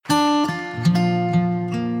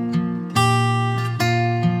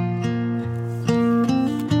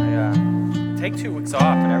take 2 weeks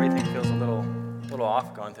off and everything feels a little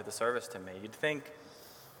off going through the service to me. You'd think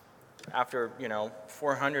after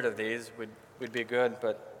 400 of these we'd be good,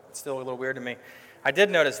 but it's still a little weird to me. I did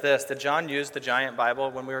notice this. Did John use the giant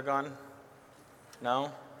Bible when we were gone?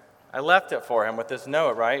 No? I left it for him with this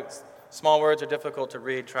note, right? Small words are difficult to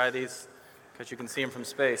read. Try these because you can see them from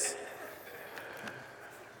space.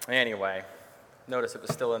 Anyway, notice it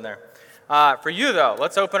was still in there. For you, though,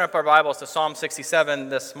 let's open up our Bibles to Psalm 67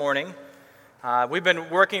 this morning. We've been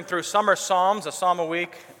working through summer psalms, a psalm a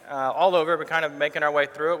week, all over. We're kind of making our way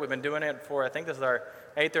through it. We've been doing it for, I think this is our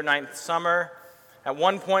 8th or 9th summer. At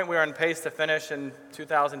one point, we were on pace to finish in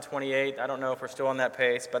 2028. I don't know if we're still on that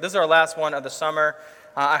pace, but this is our last one of the summer.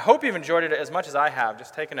 I hope you've enjoyed it as much as I have,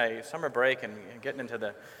 just taking a summer break and getting into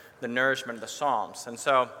the nourishment of the Psalms. And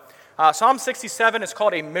so Psalm 67 is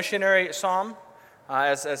called a missionary psalm.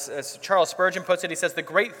 As Charles Spurgeon puts it, he says, the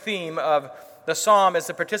great theme of the psalm is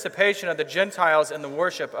the participation of the Gentiles in the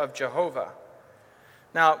worship of Jehovah.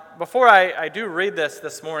 Now, before I do read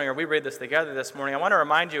this morning, or we read this together this morning, I want to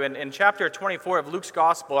remind you, in chapter 24 of Luke's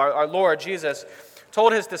Gospel, our Lord Jesus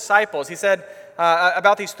told his disciples, he said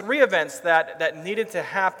about these 3 events that needed to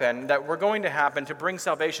happen, that were going to happen to bring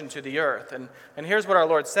salvation to the earth. And here's what our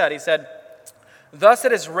Lord said. He said, thus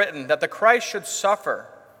it is written that the Christ should suffer,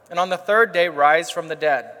 and on the 3rd day rise from the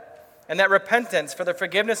dead, and that repentance for the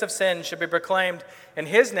forgiveness of sins should be proclaimed in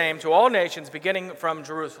his name to all nations, beginning from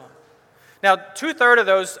Jerusalem. Now, 2/3 of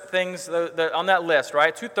those things on that list,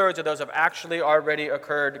 right? 2/3 of those have actually already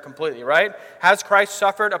occurred completely, right? Has Christ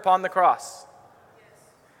suffered upon the cross? Yes.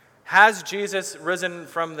 Has Jesus risen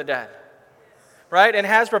from the dead? Right? And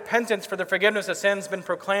has repentance for the forgiveness of sins been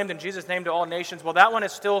proclaimed in Jesus' name to all nations? Well, that one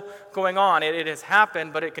is still going on. It has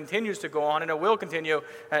happened, but it continues to go on, and it will continue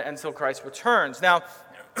until Christ returns. Now,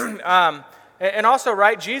 and also,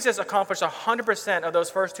 right, Jesus accomplished 100% of those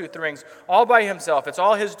first 2 things all by himself. It's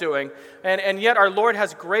all his doing. And yet our Lord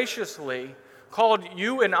has graciously called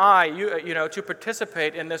you and I, to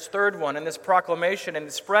participate in this 3rd one, in this proclamation,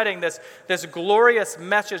 and spreading this glorious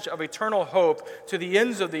message of eternal hope to the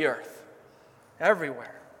ends of the earth.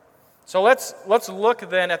 Everywhere. So let's look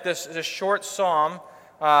then at this short psalm.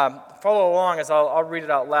 Follow along as I'll read it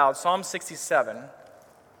out loud. Psalm 67.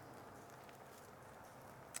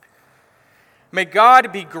 May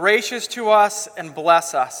God be gracious to us and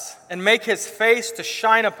bless us, and make his face to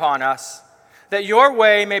shine upon us, that your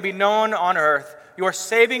way may be known on earth, your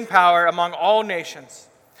saving power among all nations.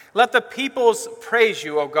 Let the peoples praise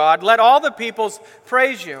you, O God. Let all the peoples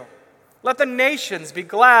praise you. Let the nations be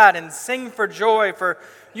glad and sing for joy, for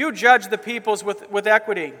you judge the peoples with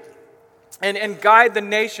equity and guide the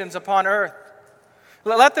nations upon earth.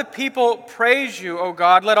 Let the people praise you, O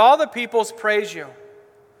God. Let all the peoples praise you.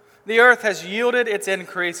 The earth has yielded its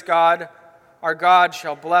increase, God. Our God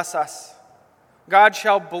shall bless us. God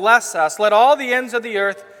shall bless us. Let all the ends of the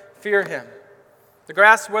earth fear him. The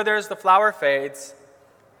grass withers, the flower fades.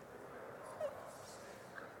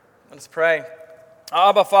 Let us pray.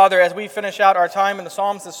 Abba, Father, as we finish out our time in the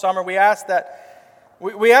Psalms this summer, we ask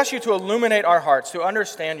you to illuminate our hearts, to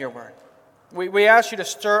understand your word. We ask you to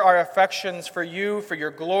stir our affections for you, for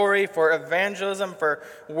your glory, for evangelism, for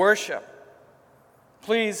worship.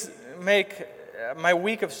 Please make my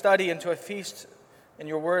week of study into a feast in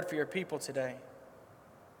your word for your people today.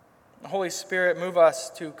 Holy Spirit, move us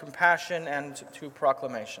to compassion and to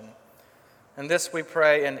proclamation. And this we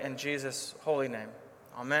pray in Jesus' holy name.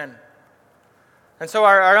 Amen. And so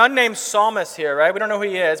our unnamed psalmist here, right? We don't know who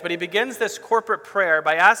he is, but he begins this corporate prayer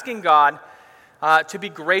by asking God to be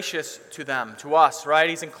gracious to them, to us, right?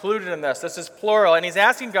 He's included in this. This is plural. And he's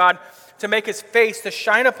asking God to make his face to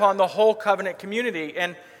shine upon the whole covenant community.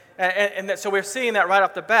 And so we're seeing that right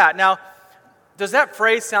off the bat. Now, does that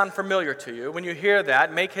phrase sound familiar to you when you hear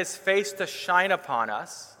that? Make his face to shine upon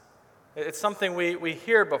us. It's something we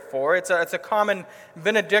hear before. It's a common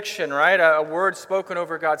benediction, right? A word spoken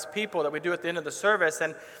over God's people that we do at the end of the service.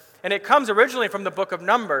 And it comes originally from the book of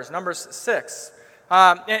Numbers 6.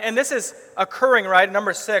 And this is occurring, right, in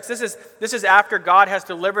Numbers 6. This is after God has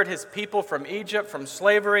delivered his people from Egypt, from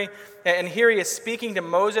slavery. And here he is speaking to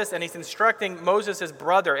Moses, and he's instructing Moses'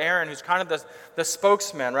 brother, Aaron, who's kind of the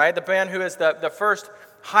spokesman, right? The man who is the first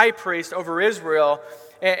high priest over Israel.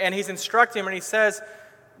 And he's instructing him, and he says,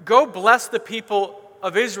 go bless the people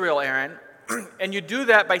of Israel, Aaron. And you do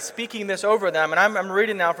that by speaking this over them. And I'm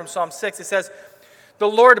reading now from Psalm 6. It says, the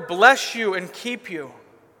Lord bless you and keep you.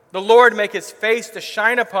 The Lord make his face to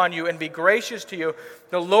shine upon you and be gracious to you.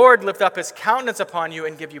 The Lord lift up his countenance upon you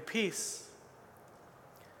and give you peace.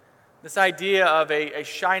 This idea of a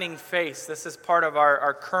shining face, this is part of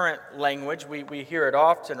our current language. We hear it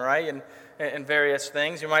often, right, in various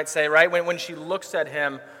things. You might say, right, when she looks at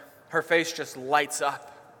him, her face just lights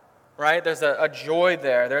up, right? There's a joy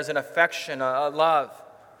there. There's an affection, a love.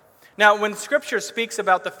 Now, when Scripture speaks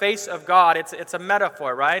about the face of God, it's a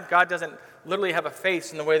metaphor, right? God doesn't literally have a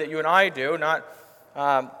face in the way that you and I do, not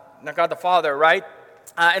God the Father, right?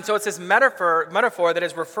 And so it's this metaphor that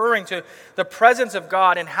is referring to the presence of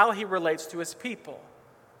God and how he relates to his people.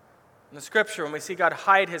 In the Scripture, when we see God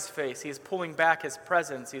hide his face, he is pulling back his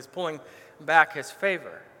presence, he is pulling back his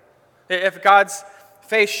favor. If God's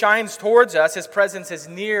face shines towards us, his presence is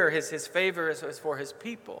near, his favor is for his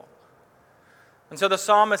people. And so the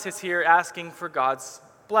psalmist is here asking for God's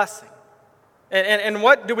blessing. And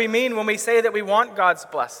what do we mean when we say that we want God's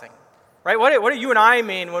blessing? Right? What do you and I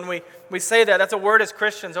mean when we say that? That's a word as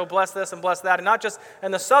Christians, oh, bless this and bless that. And not just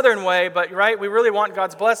in the southern way, but, right, we really want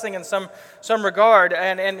God's blessing in some regard.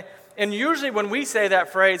 And usually when we say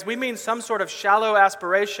that phrase, we mean some sort of shallow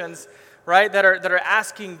aspirations, right, that are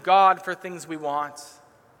asking God for things we want.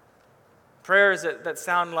 Prayers that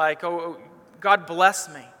sound like, oh, God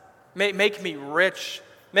bless me. Make me rich.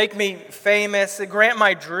 Make me famous. Grant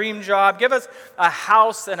my dream job. Give us a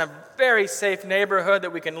house in a very safe neighborhood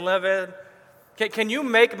that we can live in. Can you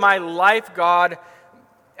make my life, God,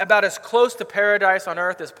 about as close to paradise on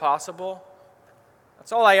earth as possible?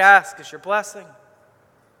 That's all I ask is your blessing.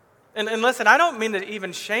 And listen, I don't mean to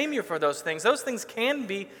even shame you for those things. Those things can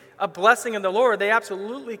be a blessing in the Lord. They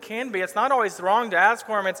absolutely can be. It's not always wrong to ask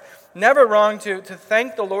for them. It's never wrong to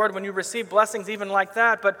thank the Lord when you receive blessings even like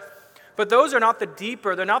that. But those are not the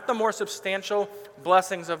deeper, they're not the more substantial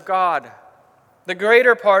blessings of God. The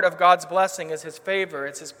greater part of God's blessing is his favor,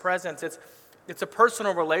 it's his presence, it's a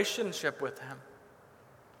personal relationship with him.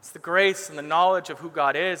 It's the grace and the knowledge of who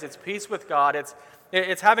God is, it's peace with God,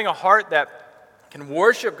 it's having a heart that can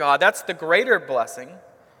worship God. That's the greater blessing.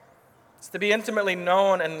 It's to be intimately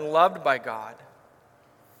known and loved by God.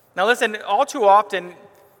 Now listen, all too often,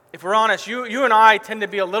 if we're honest, you and I tend to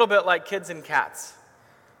be a little bit like kids and cats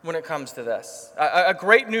when it comes to this. A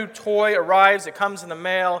great new toy arrives, it comes in the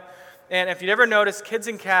mail, and if you've ever noticed, kids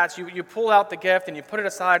and cats, you pull out the gift and you put it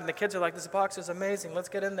aside, and the kids are like, this box is amazing, let's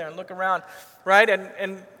get in there and look around, right?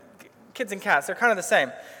 And kids and cats, they're kind of the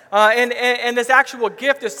same. And this actual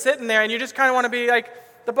gift is sitting there, and you just kind of want to be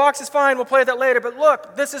like, the box is fine, we'll play with that later, but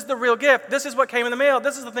look, this is the real gift, this is what came in the mail,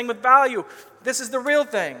 this is the thing with value, this is the real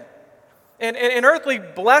thing. And earthly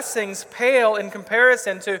blessings pale in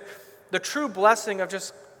comparison to the true blessing of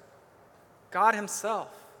just God himself.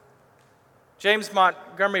 James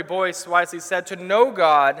Montgomery Boyce wisely said, to know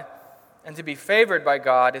God and to be favored by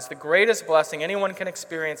God is the greatest blessing anyone can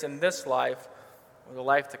experience in this life or the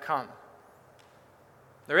life to come.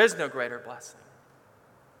 There is no greater blessing.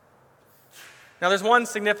 Now there's one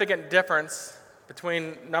significant difference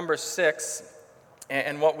between number 6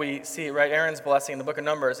 and what we see, right, Aaron's blessing in the book of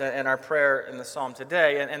Numbers and our prayer in the psalm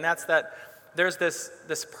today, and that's that there's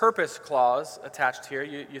this purpose clause attached here.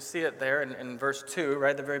 You see it there in verse 2,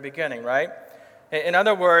 right at the very beginning, right? In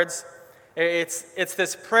other words, it's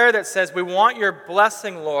this prayer that says, we want your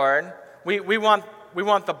blessing, Lord. We want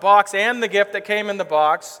the box and the gift that came in the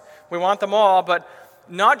box. We want them all, but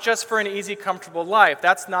not just for an easy, comfortable life.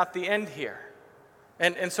 That's not the end here.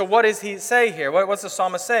 And so what does he say here? What's the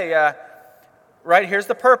psalmist say? Right, here's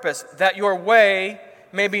the purpose, that your way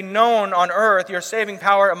may be known on earth, your saving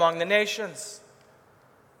power among the nations.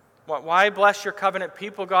 Why bless your covenant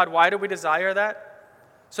people, God? Why do we desire that?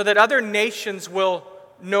 So that other nations will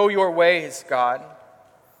know your ways, God.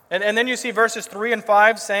 And then you see verses 3 and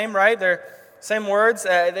 5, same, right? They're same words.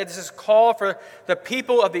 It's this call for the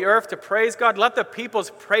people of the earth to praise God. Let the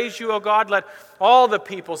peoples praise you, O God. Let all the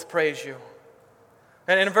peoples praise you.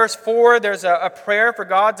 And in verse 4, there's a prayer for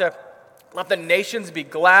God to let the nations be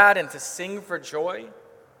glad and to sing for joy.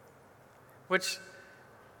 Which,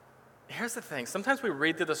 here's the thing. Sometimes we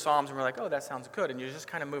read through the Psalms and we're like, oh, that sounds good, and you just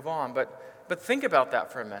kind of move on. But think about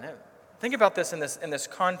that for a minute. Think about this in this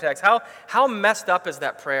context. How messed up is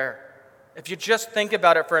that prayer? If you just think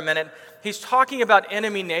about it for a minute, he's talking about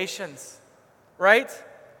enemy nations, right?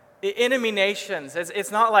 Enemy nations.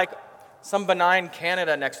 It's not like some benign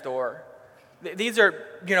Canada next door. These are,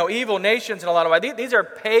 evil nations in a lot of ways. These are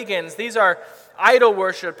pagans. These are idol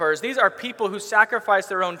worshipers. These are people who sacrifice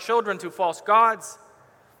their own children to false gods.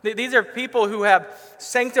 These are people who have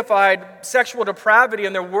sanctified sexual depravity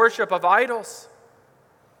in their worship of idols.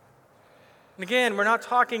 And again, we're not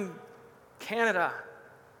talking Canada.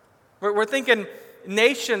 We're thinking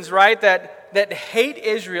nations, right, that hate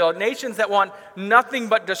Israel, nations that want nothing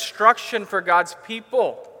but destruction for God's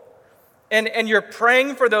people. and you're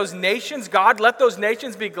praying for those nations, God, let those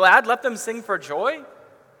nations be glad, let them sing for joy?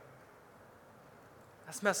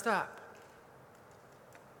 That's messed up.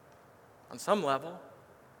 On some level.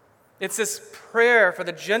 It's this prayer for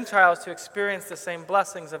the Gentiles to experience the same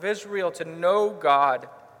blessings of Israel, to know God.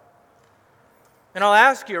 And I'll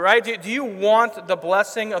ask you, right, do you want the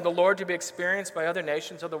blessing of the Lord to be experienced by other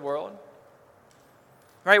nations of the world?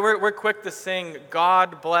 Right, we're quick to sing,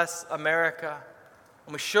 God bless America.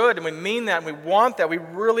 And we should, and we mean that, and we want that. We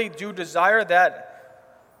really do desire that.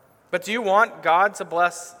 But do you want God to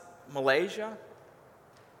bless Malaysia?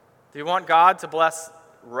 Do you want God to bless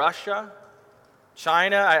Russia?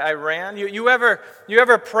 China, Iran? You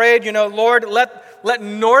ever prayed, Lord, let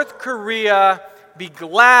North Korea be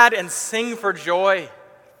glad and sing for joy?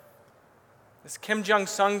 This Kim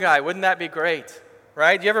Jong-un guy, wouldn't that be great?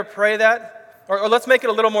 Right? Do you ever pray that? Or let's make it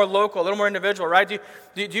a little more local, a little more individual, right? Do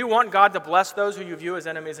you want God to bless those who you view as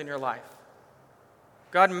enemies in your life?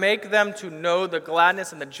 God, make them to know the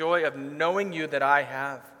gladness and the joy of knowing you that I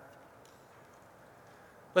have.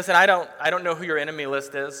 Listen, I don't know who your enemy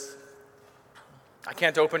list is. I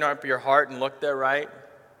can't open up your heart and look there, right?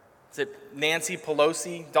 Is it Nancy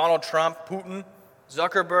Pelosi, Donald Trump, Putin,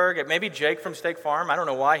 Zuckerberg, maybe Jake from State Farm? I don't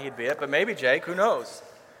know why he'd be it, but maybe Jake, who knows?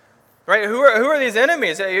 Right? Who are these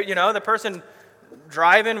enemies? The person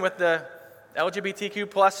driving with the LGBTQ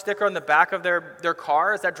plus sticker on the back of their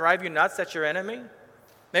car, does that drive you nuts? That's your enemy?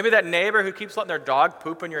 Maybe that neighbor who keeps letting their dog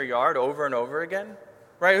poop in your yard over and over again?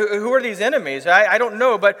 Right? Who are these enemies? I don't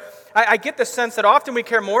know, but I get the sense that often we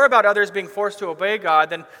care more about others being forced to obey God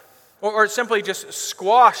than, or simply just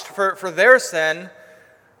squashed for their sin,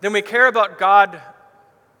 than we care about God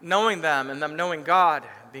knowing them and them knowing God,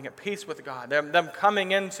 being at peace with God, them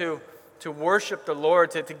coming in to worship the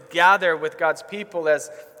Lord, to gather with God's people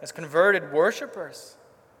as converted worshipers.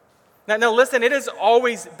 Now listen, it has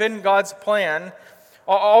always been God's plan,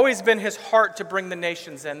 always been his heart to bring the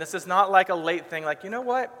nations in. This is not like a late thing, like, you know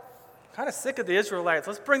what? I'm kind of sick of the Israelites.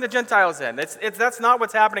 Let's bring the Gentiles in. That's not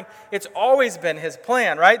what's happening. It's always been his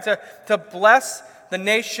plan, right? To bless the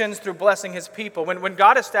nations through blessing his people. When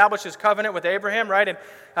God established his covenant with Abraham, right,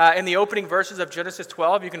 in the opening verses of Genesis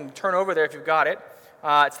 12, you can turn over there if you've got it.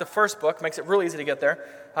 It's the first book, makes it real easy to get there.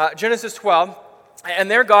 Genesis 12,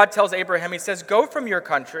 and there God tells Abraham, he says, go from your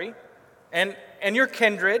country and your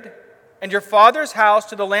kindred and your father's house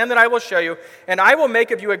to the land that I will show you, and I will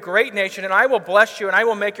make of you a great nation, and I will bless you, and I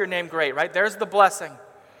will make your name great, right? There's the blessing.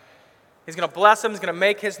 He's going to bless him. He's going to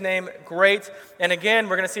make his name great. And again,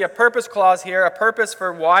 we're going to see a purpose clause here, a purpose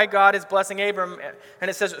for why God is blessing Abram.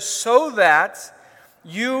 And it says, so that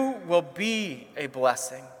you will be a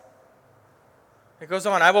blessing. It goes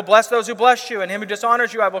on, I will bless those who bless you, and him who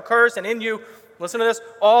dishonors you I will curse, and in you, listen to this,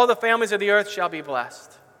 all the families of the earth shall be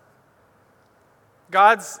blessed.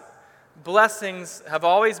 God's blessings have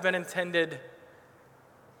always been intended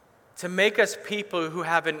to make us people who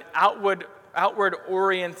have an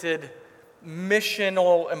outward-oriented,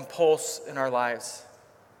 missional impulse in our lives.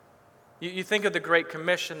 You think of the Great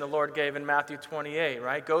Commission the Lord gave in Matthew 28,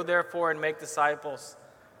 right? Go therefore and make disciples,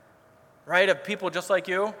 right, of people just like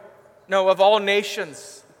you. No, of all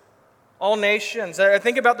nations. All nations. I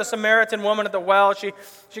think about the Samaritan woman at the well. She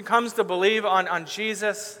comes to believe on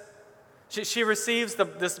Jesus. She receives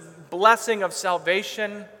this blessing of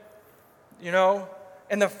salvation,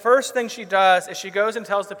 And the first thing she does is she goes and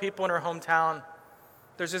tells the people in her hometown,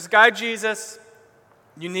 there's this guy Jesus,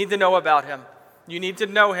 you need to know about him. You need to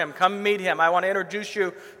know him. Come meet him. I want to introduce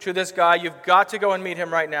you to this guy. You've got to go and meet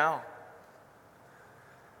him right now.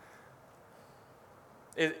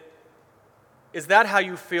 Is that how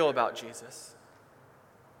you feel about Jesus?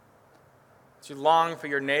 Do you long for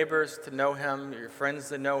your neighbors to know him, your friends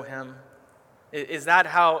to know him? Is that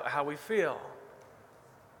how we feel?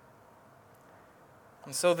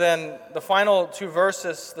 And so then the final two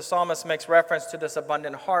verses, the psalmist makes reference to this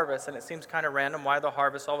abundant harvest, and it seems kind of random why the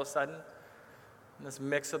harvest all of a sudden. And this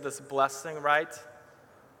mix of this blessing, right?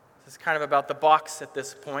 This is kind of about the box at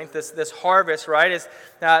this point. This harvest, right, is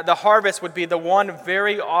the harvest would be the one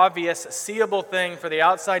very obvious, seeable thing for the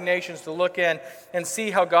outside nations to look in and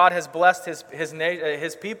see how God has blessed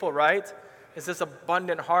his people, right? Is this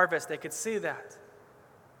abundant harvest. They could see that.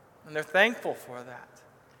 And they're thankful for that.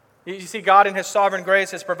 You see, God in his sovereign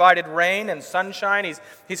grace has provided rain and sunshine.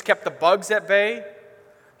 He's kept the bugs at bay.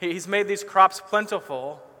 He's made these crops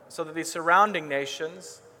plentiful so that these surrounding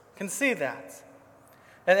nations can see that.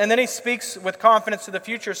 And then he speaks with confidence to the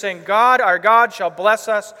future, saying, God, our God, shall bless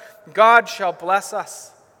us. God shall bless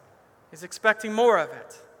us. He's expecting more of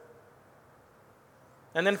it.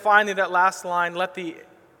 And then finally, that last line,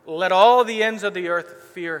 let all the ends of the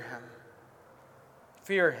earth fear him.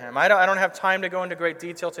 Fear him. I don't have time to go into great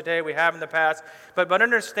detail today. We have in the past. But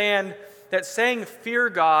understand that saying fear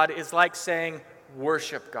God is like saying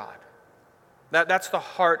worship God. That's the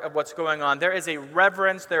heart of what's going on. There is a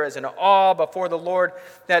reverence, there is an awe before the Lord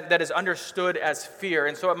that is understood as fear.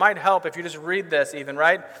 And so it might help if you just read this even,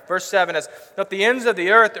 right? Verse 7 is, "Let the ends of the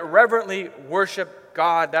earth reverently worship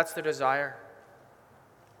God." That's the desire.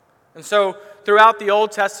 And so throughout the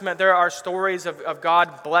Old Testament, there are stories of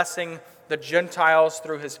God blessing the Gentiles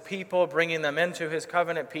through his people, bringing them into his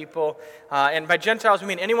covenant people. And by Gentiles, we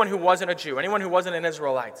mean anyone who wasn't a Jew, anyone who wasn't an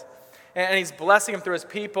Israelite. And he's blessing them through his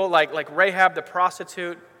people, like Rahab the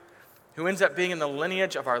prostitute, who ends up being in the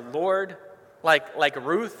lineage of our Lord, like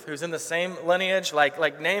Ruth, who's in the same lineage, like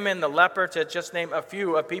Naaman the leper, to just name a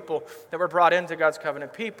few of people that were brought into God's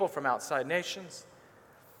covenant people from outside nations.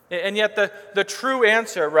 And yet the true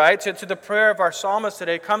answer, right, to the prayer of our psalmist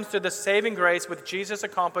today comes through the saving grace which Jesus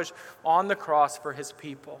accomplished on the cross for his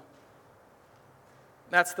people.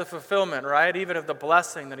 That's the fulfillment, right, even of the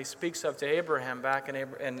blessing that he speaks of to Abraham back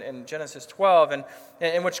in Genesis 12,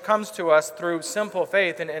 and which comes to us through simple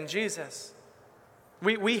faith in Jesus.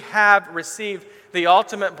 We have received the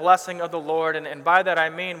ultimate blessing of the Lord, and by that I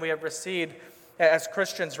mean we have received, as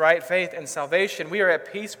Christians, right, faith and salvation. We are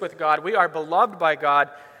at peace with God. We are beloved by God.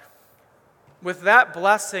 With that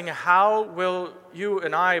blessing, how will you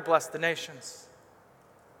and I bless the nations?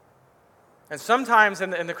 And sometimes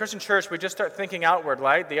in the Christian church, we just start thinking outward,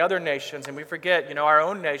 right? The other nations, and we forget, our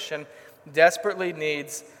own nation desperately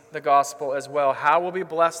needs the gospel as well. How will we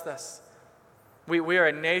bless this? We are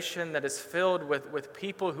a nation that is filled with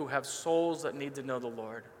people who have souls that need to know the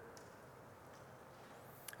Lord.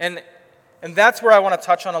 And that's where I want to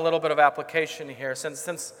touch on a little bit of application here.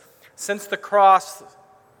 Since the cross,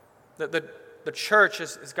 the church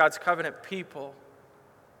is God's covenant people.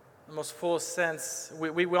 In the most fullest sense.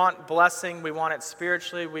 We want blessing. We want it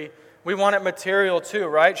spiritually. We want it material too,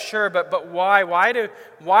 right? Sure, but why? Why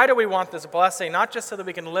do we want this blessing? Not just so that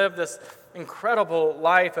we can live this incredible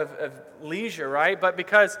life of leisure, right? But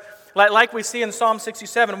because, like we see in Psalm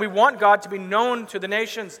 67, we want God to be known to the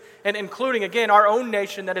nations, and including, again, our own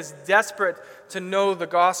nation that is desperate to know the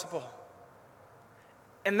gospel.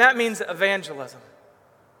 And that means evangelism.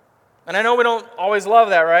 And I know we don't always love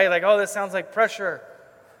that, right? Like, oh, this sounds like pressure.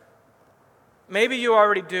 Maybe you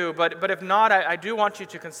already do, but if not, I do want you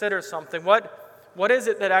to consider something. What is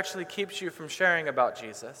it that actually keeps you from sharing about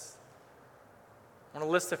Jesus? I want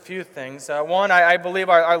to list a few things. One, I believe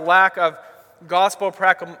our lack of gospel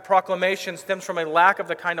proclamation stems from a lack of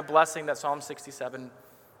the kind of blessing that Psalm 67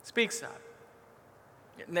 speaks of.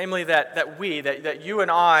 Namely that you and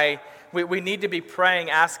I, we need to be praying,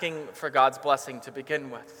 asking for God's blessing to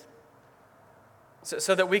begin with.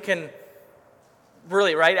 So that we can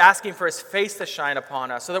really, right, asking for his face to shine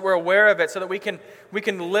upon us, so that we're aware of it, so that we can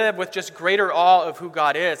live with just greater awe of who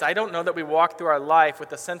God is. I don't know that we walk through our life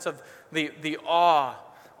with a sense of the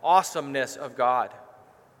awesomeness of God.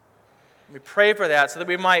 We pray for that so that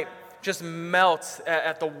we might just melt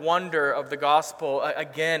at the wonder of the gospel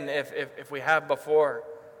again if we have before.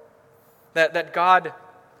 That God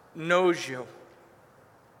knows you.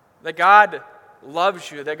 That God loves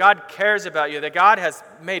you, that God cares about you, that God has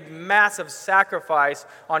made massive sacrifice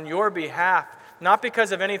on your behalf, not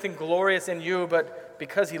because of anything glorious in you, but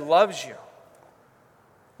because he loves you.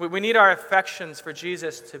 We need our affections for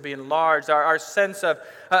Jesus to be enlarged, our sense of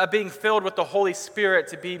being filled with the Holy Spirit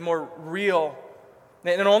to be more real.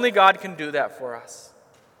 And only God can do that for us.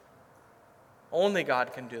 Only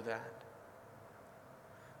God can do that.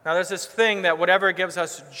 Now there's this thing that whatever gives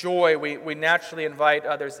us joy, we naturally invite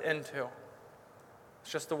others into.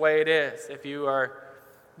 It's just the way it is. If you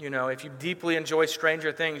deeply enjoy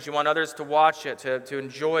Stranger Things, you want others to watch it, to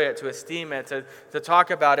enjoy it, to esteem it, to talk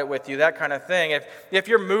about it with you, that kind of thing. If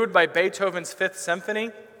you're moved by Beethoven's Fifth Symphony,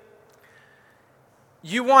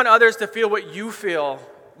 you want others to feel what you feel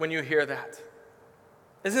when you hear that.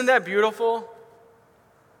 Isn't that beautiful?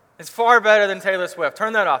 It's far better than Taylor Swift.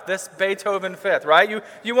 Turn that off. This Beethoven Fifth, right?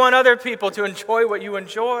 You want other people to enjoy what you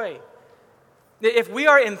enjoy. If we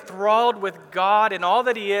are enthralled with God and all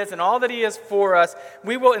that he is and all that he is for us,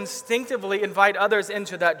 we will instinctively invite others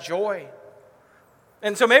into that joy.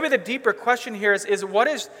 And so maybe the deeper question here is what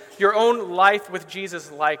is your own life with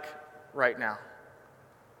Jesus like right now?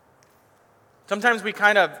 Sometimes we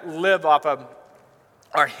kind of live off of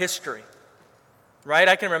our history, right?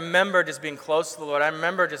 I can remember just being close to the Lord. I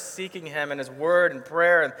remember just seeking him and his word and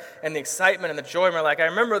prayer and the excitement and the joy in my life. I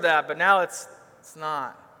remember that, but now it's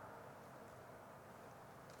not.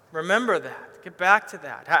 Remember that. Get back to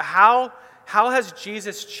that. How has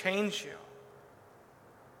Jesus changed you?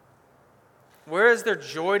 Where is there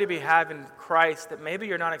joy to be had in Christ that maybe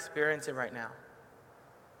you're not experiencing right now?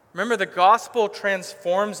 Remember, the gospel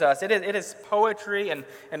transforms us. It is poetry and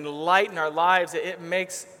light in our lives. It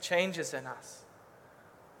makes changes in us.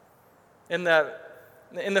 In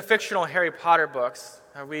the fictional Harry Potter books,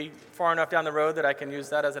 are we far enough down the road that I can use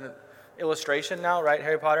that as an illustration now, right,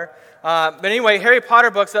 Harry Potter? But anyway, Harry Potter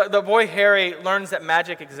books, the boy Harry learns that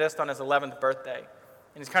magic exists on his 11th birthday.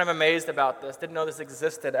 And he's kind of amazed about this, didn't know this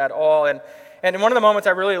existed at all. And one of the moments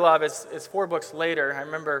I really love is 4 books later. I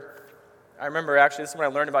remember actually, this is when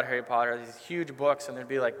I learned about Harry Potter, these huge books, and there'd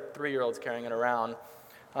be like 3-year-olds carrying it around.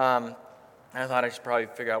 I thought I should probably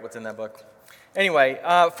figure out what's in that book. Anyway,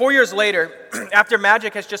 4 years later, after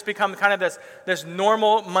magic has just become kind of this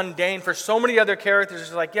normal, mundane, for so many other characters,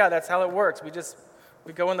 it's like, yeah, that's how it works.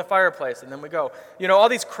 We go in the fireplace, and then we go. All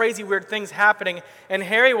these crazy, weird things happening, and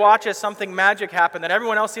Harry watches something magic happen that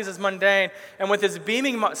everyone else sees as mundane, and with his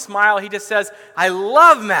beaming smile, he just says, I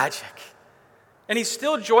love magic. And he's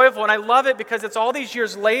still joyful, and I love it because it's all these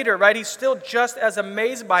years later, right? He's still just as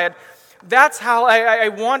amazed by it. That's how I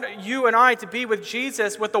want you and I to be with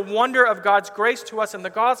Jesus, with the wonder of God's grace to us in the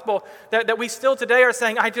gospel, that we still today are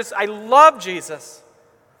saying, I love Jesus.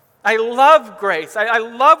 I love grace. I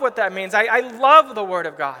love what that means. I love the Word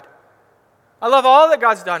of God. I love all that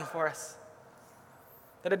God's done for us.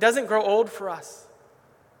 That it doesn't grow old for us.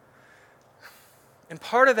 And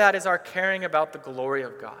part of that is our caring about the glory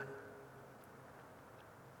of God.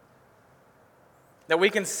 That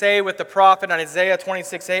we can say with the prophet on Isaiah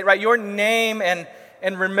 26:8, right? Your name and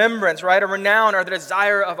remembrance, right? Or renown are the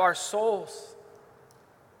desire of our souls.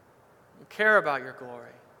 We care about your glory.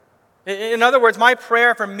 In other words, my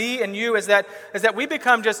prayer for me and you is that we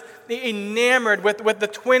become just enamored with the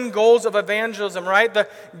twin goals of evangelism, right?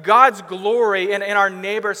 God's glory and our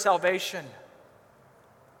neighbor's salvation.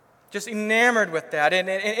 Just enamored with that.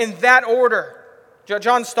 In that order.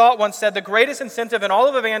 John Stott once said, the greatest incentive in all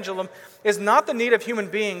of evangelism is not the need of human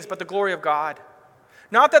beings, but the glory of God.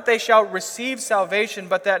 Not that they shall receive salvation,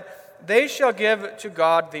 but that they shall give to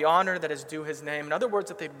God the honor that is due his name. In other words,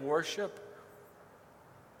 that they'd worship.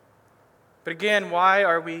 But again, why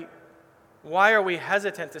are we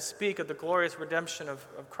hesitant to speak of the glorious redemption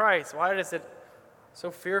of Christ? Why is it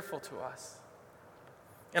so fearful to us?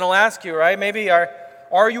 And I'll ask you, right, maybe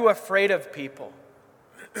are you afraid of people?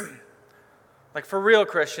 Like, for real,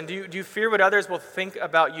 Christian, do you fear what others will think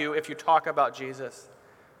about you if you talk about Jesus?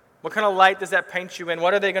 What kind of light does that paint you in?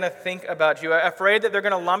 What are they going to think about you? Afraid that they're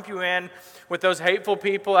going to lump you in with those hateful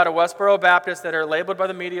people out of Westboro Baptist that are labeled by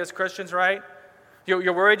the media as Christians, right?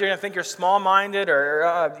 You're worried you're going to think you're small-minded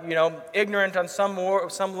or ignorant on some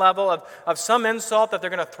level of some insult that they're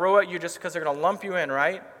going to throw at you just because they're going to lump you in,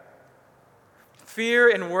 right?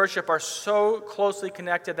 Fear and worship are so closely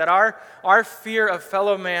connected that our fear of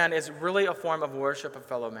fellow man is really a form of worship of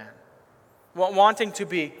fellow man. Wanting to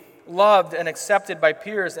be loved and accepted by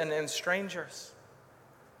peers and strangers.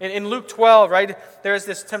 In Luke 12, right, there is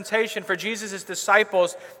this temptation for Jesus'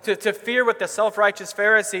 disciples to fear what the self-righteous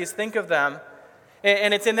Pharisees think of them.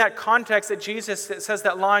 And it's in that context that Jesus says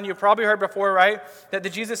that line you've probably heard before, right? That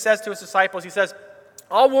Jesus says to his disciples, he says,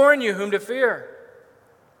 I'll warn you whom to fear.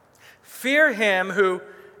 Fear him who,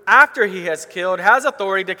 after he has killed, has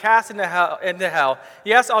authority to cast into hell.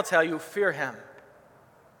 Yes, I'll tell you, fear him.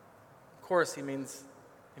 Of course, he means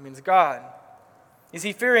God. You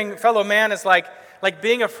see, fearing fellow man is like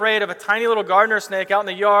being afraid of a tiny little gardener snake out in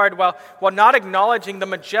the yard while not acknowledging the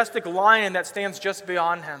majestic lion that stands just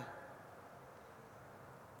beyond him.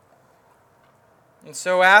 And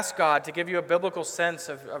so ask God to give you a biblical sense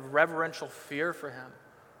of reverential fear for him,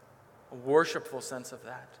 a worshipful sense of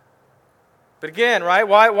that. But again, right,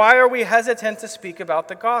 why are we hesitant to speak about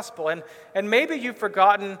the gospel? And maybe you've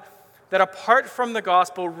forgotten that apart from the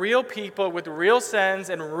gospel, real people with real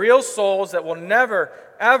sins and real souls that will never,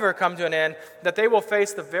 ever come to an end, that they will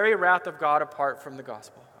face the very wrath of God apart from the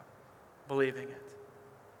gospel, believing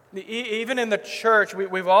it. Even in the church,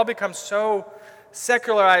 we've all become so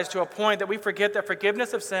secularized to a point that we forget that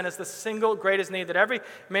forgiveness of sin is the single greatest need that every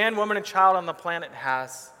man, woman, and child on the planet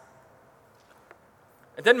has.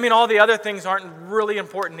 It doesn't mean all the other things aren't really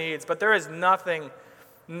important needs, but there is nothing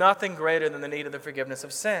greater than the need of the forgiveness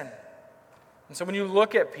of sin. And so when you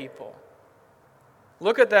look at people,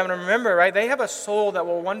 look at them and remember, right, they have a soul that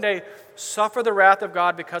will one day suffer the wrath of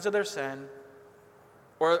God because of their sin,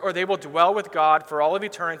 or they will dwell with God for all of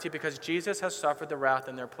eternity because Jesus has suffered the wrath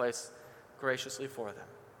in their place graciously for them.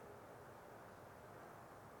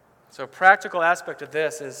 So a practical aspect of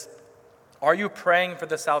this is, are you praying for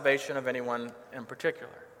the salvation of anyone in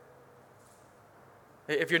particular?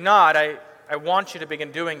 If you're not, I want you to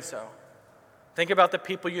begin doing so. Think about the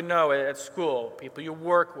people you know at school, people you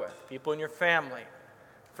work with, people in your family,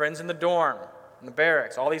 friends in the dorm, in the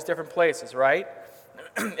barracks, all these different places, right?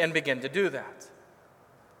 And begin to do that.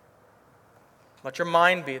 Let your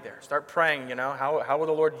mind be there. Start praying, how will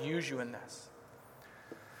the Lord use you in this?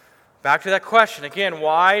 Back to that question again,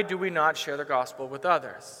 why do we not share the gospel with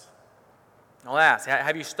others? I'll ask,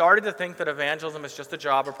 have you started to think that evangelism is just a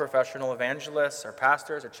job of professional evangelists or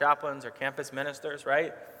pastors or chaplains or campus ministers,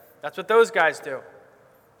 right? That's what those guys do.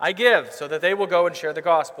 I give so that they will go and share the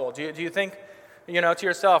gospel. Do you think, to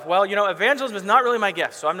yourself, well, evangelism is not really my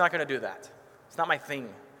gift, so I'm not going to do that. It's not my thing.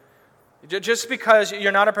 Just because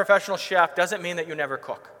you're not a professional chef doesn't mean that you never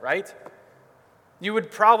cook, right? You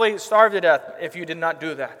would probably starve to death if you did not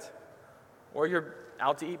do that. Or your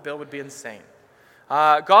out-to-eat bill would be insane.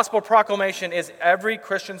 Gospel proclamation is every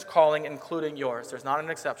Christian's calling, including yours. There's not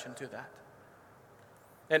an exception to that.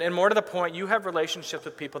 And more to the point, you have relationships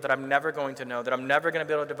with people that I'm never going to know, that I'm never going to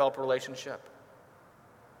be able to develop a relationship.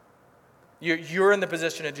 You're in the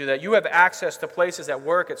position to do that. You have access to places at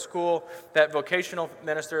work, at school, that vocational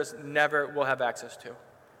ministers never will have access to.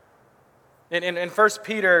 In 1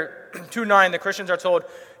 Peter 2:9, the Christians are told,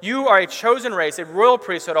 you are a chosen race, a royal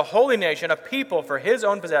priesthood, a holy nation, a people for his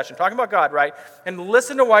own possession. Talking about God, right? And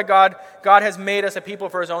listen to why God has made us a people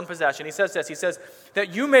for his own possession. He says this, he says, that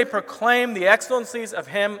you may proclaim the excellencies of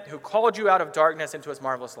him who called you out of darkness into his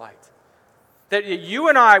marvelous light. That you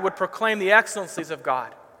and I would proclaim the excellencies of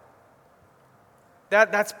God.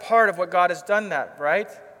 That's part of what God has done that, right?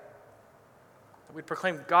 That we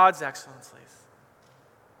proclaim God's excellencies.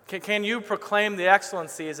 Can you proclaim the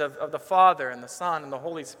excellencies of the Father and the Son and the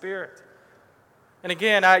Holy Spirit? And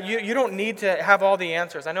again, you don't need to have all the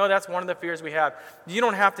answers. I know that's one of the fears we have. You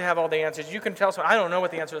don't have to have all the answers. You can tell someone, I don't know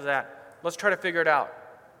what the answer is to that. Let's try to figure it out.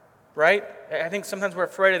 Right? I think sometimes we're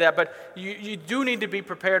afraid of that, but you do need to be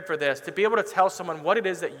prepared for this, to be able to tell someone what it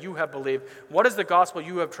is that you have believed. What is the gospel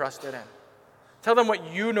you have trusted in? Tell them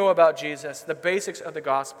what you know about Jesus, the basics of the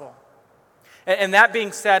gospel. And that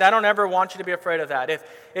being said, I don't ever want you to be afraid of that.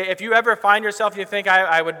 If you ever find yourself, you think,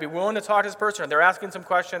 I would be willing to talk to this person, or they're asking some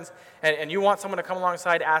questions, and you want someone to come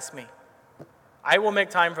alongside, ask me. I will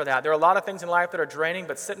make time for that. There are a lot of things in life that are draining,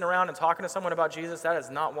 but sitting around and talking to someone about Jesus, that is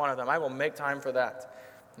not one of them. I will make time for that.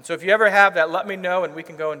 And so if you ever have that, let me know, and we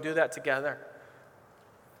can go and do that together.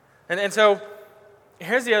 And so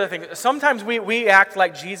here's the other thing. Sometimes we act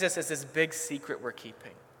like Jesus is this big secret we're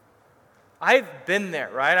keeping. I've been there,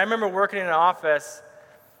 right? I remember working in an office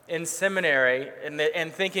in seminary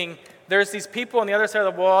and thinking, there's these people on the other side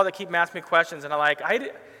of the wall that keep asking me questions, and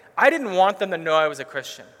I didn't want them to know I was a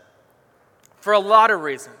Christian for a lot of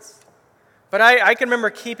reasons. But I can remember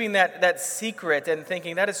keeping that secret and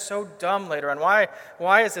thinking, that is so dumb later on.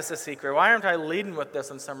 Why is this a secret? Why aren't I leading with this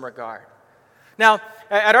in some regard? Now,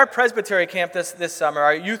 at our presbytery camp this summer,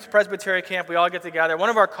 our youth presbytery camp, we all get together. One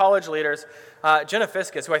of our college leaders, Jenna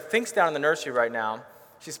Fiskus, who I think's down in the nursery right now,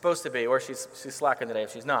 she's supposed to be, or she's slacking today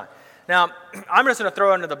if she's not. Now, I'm just going to throw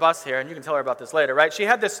her under the bus here, and you can tell her about this later, right? She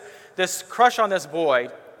had this crush on this boy,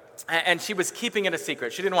 and she was keeping it a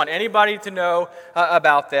secret. She didn't want anybody to know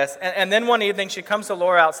about this. And then one evening, she comes to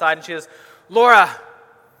Laura outside, and she says, Laura,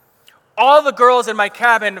 all the girls in my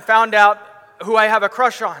cabin found out who I have a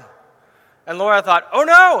crush on. And Laura thought, oh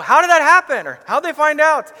no, how did that happen? Or how'd they find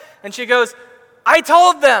out? And she goes, I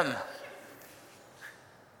told them.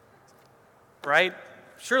 Right?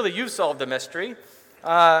 Surely you've solved the mystery.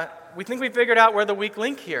 We think we figured out where the weak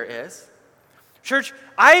link here is. Church,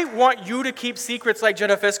 I want you to keep secrets like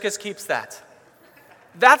Jenna Fiskus keeps that.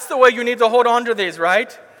 That's the way you need to hold on to these,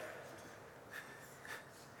 right?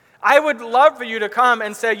 I would love for you to come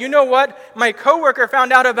and say, you know what? My coworker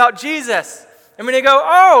found out about Jesus. And when they go,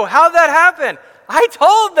 oh, how'd that happen? I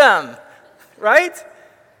told them, right?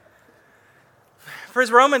 For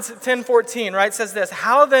Romans 10:14, right, says this,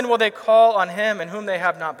 how then will they call on him in whom they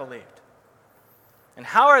have not believed? And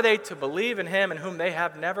how are they to believe in him in whom they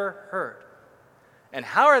have never heard? And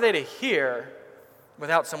how are they to hear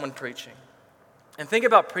without someone preaching? And think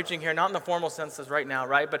about preaching here, not in the formal sense as right now,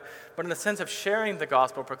 right? But in the sense of sharing the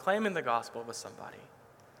gospel, proclaiming the gospel with somebody.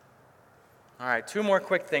 All right, 2 more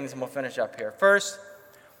quick things and we'll finish up here. First,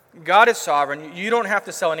 God is sovereign. You don't have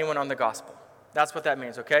to sell anyone on the gospel. That's what that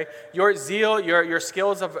means, okay? Your zeal, your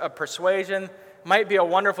skills of persuasion might be a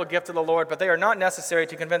wonderful gift of the Lord, but they are not necessary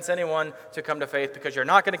to convince anyone to come to faith, because you're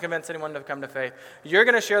not going to convince anyone to come to faith. You're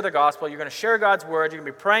going to share the gospel. You're going to share God's word. You're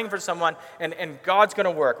going to be praying for someone, and God's going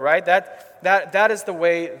to work, right? That is the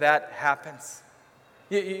way that happens.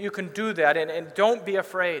 You can do that, and don't be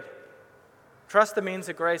afraid. Trust the means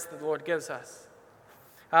of grace that the Lord gives us.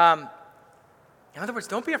 In other words,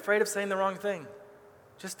 don't be afraid of saying the wrong thing.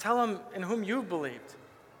 Just tell them in whom you believed.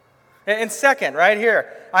 And second, right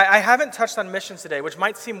here, I haven't touched on missions today, which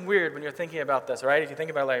might seem weird when you're thinking about this, right? If you think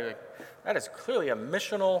about it like that is clearly a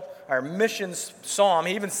missional or missions psalm.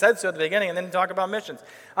 He even said so at the beginning and then talk about missions.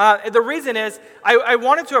 The reason is I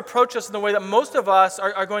wanted to approach this in the way that most of us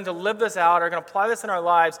are going to live this out, are going to apply this in our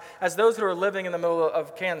lives as those who are living in the middle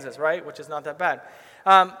of Kansas, right? Which is not that bad.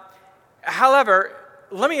 However,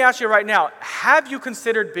 let me ask you right now, have you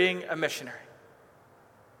considered being a missionary?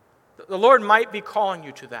 The Lord might be calling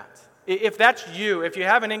you to that. If that's you, if you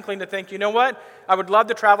have an inkling to think, you know what, I would love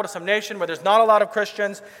to travel to some nation where there's not a lot of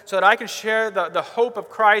Christians so that I can share the hope of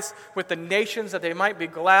Christ with the nations, that they might be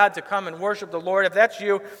glad to come and worship the Lord. If that's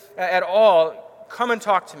you at all, come and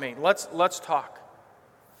talk to me. Let's talk.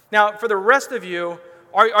 Now, for the rest of you,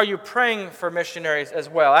 are you praying for missionaries as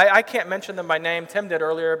well? I can't mention them by name. Tim did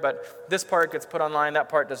earlier, but this part gets put online. That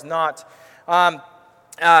part does not.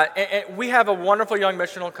 And we have a wonderful young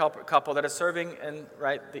missional couple that is serving in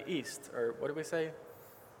the east, or what do we say?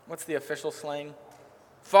 What's the official slang?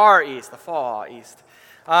 Far east, the far east.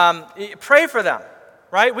 Pray for them,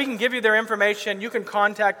 right? We can give you their information. You can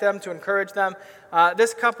contact them to encourage them.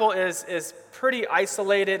 This couple is pretty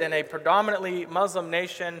isolated in a predominantly Muslim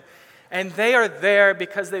nation, and they are there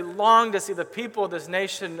because they long to see the people of this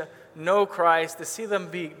nation know Christ, to see them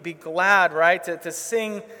be glad, right? To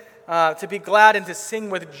sing. To be glad and to sing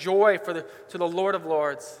with joy to the Lord of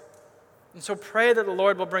Lords. And so pray that the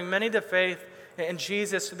Lord will bring many to faith in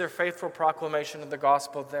Jesus through their faithful proclamation of the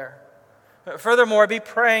gospel there. Furthermore, be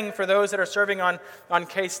praying for those that are serving on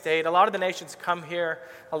K-State. A lot of the nations come here.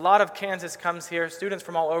 A lot of Kansas comes here. Students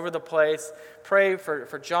from all over the place. Pray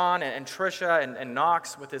for John and Trisha and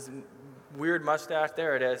Knox with his weird mustache.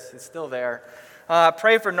 There it is. It's still there.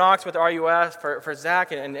 Pray for Knox with RUF, for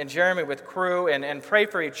Zach and Jeremy with Crew, and pray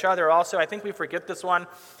for each other also. I think we forget this one.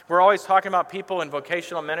 We're always talking about people in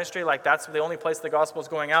vocational ministry, like that's the only place the gospel is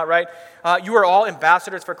going out, right? You are all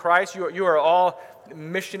ambassadors for Christ. You are all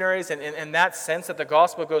missionaries in that sense that the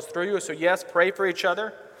gospel goes through you. So yes, pray for each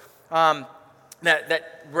other.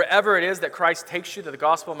 That wherever it is that Christ takes you, that the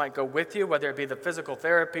gospel might go with you, whether it be the physical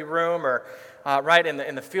therapy room or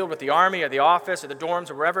in the field with the army or the office or the dorms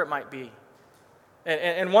or wherever it might be.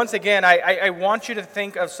 And once again, I want you to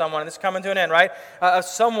think of someone, and this is coming to an end, right? Of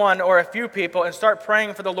someone or a few people, and start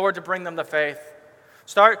praying for the Lord to bring them to faith.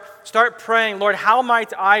 Start praying, Lord, how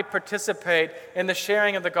might I participate in the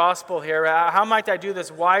sharing of the gospel here? How might I do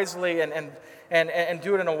this wisely and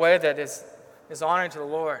do it in a way that is honoring to the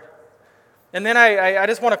Lord? And then I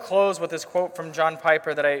just want to close with this quote from John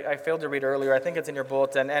Piper that I failed to read earlier. I think it's in your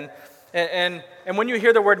bulletin. And when you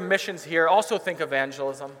hear the word missions here, also think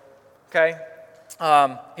evangelism, okay?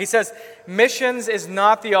 He says, missions is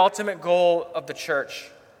not the ultimate goal of the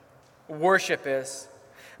church. Worship is.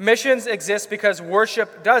 Missions exist because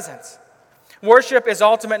worship doesn't. Worship is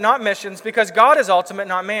ultimate, not missions, because God is ultimate,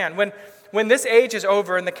 not man. When this age is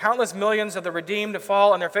over and the countless millions of the redeemed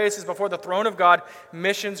fall on their faces before the throne of God,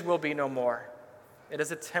 missions will be no more. It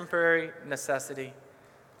is a temporary necessity,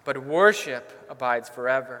 but worship abides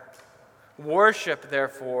forever. Worship,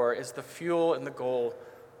 therefore, is the fuel and the goal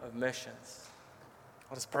of missions.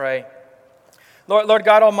 Let us pray. Lord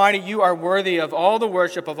God Almighty, you are worthy of all the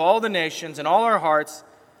worship of all the nations and all our hearts.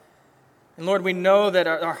 And Lord, we know that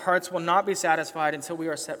our hearts will not be satisfied until we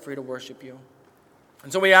are set free to worship you.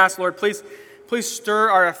 And so we ask, Lord, please stir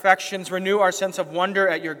our affections, renew our sense of wonder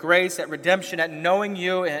at your grace, at redemption, at knowing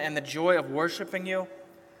you and the joy of worshiping you.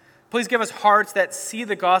 Please give us hearts that see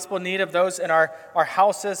the gospel need of those in our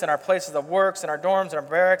houses and our places of works and our dorms and our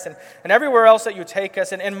barracks and everywhere else that you take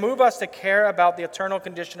us, and move us to care about the eternal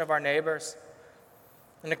condition of our neighbors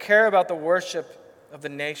and to care about the worship of the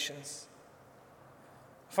nations.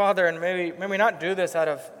 Father, and may we not do this out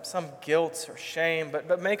of some guilt or shame,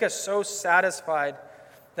 but make us so satisfied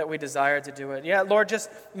that we desire to do it. Yeah, Lord, just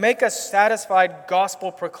make us satisfied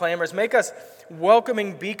gospel proclaimers. Make us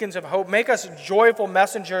welcoming beacons of hope. Make us joyful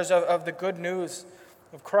messengers of the good news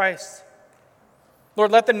of Christ.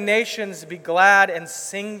 Lord, let the nations be glad and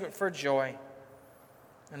sing for joy.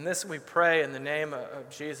 And this we pray in the name of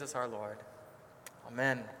Jesus our Lord.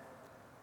 Amen.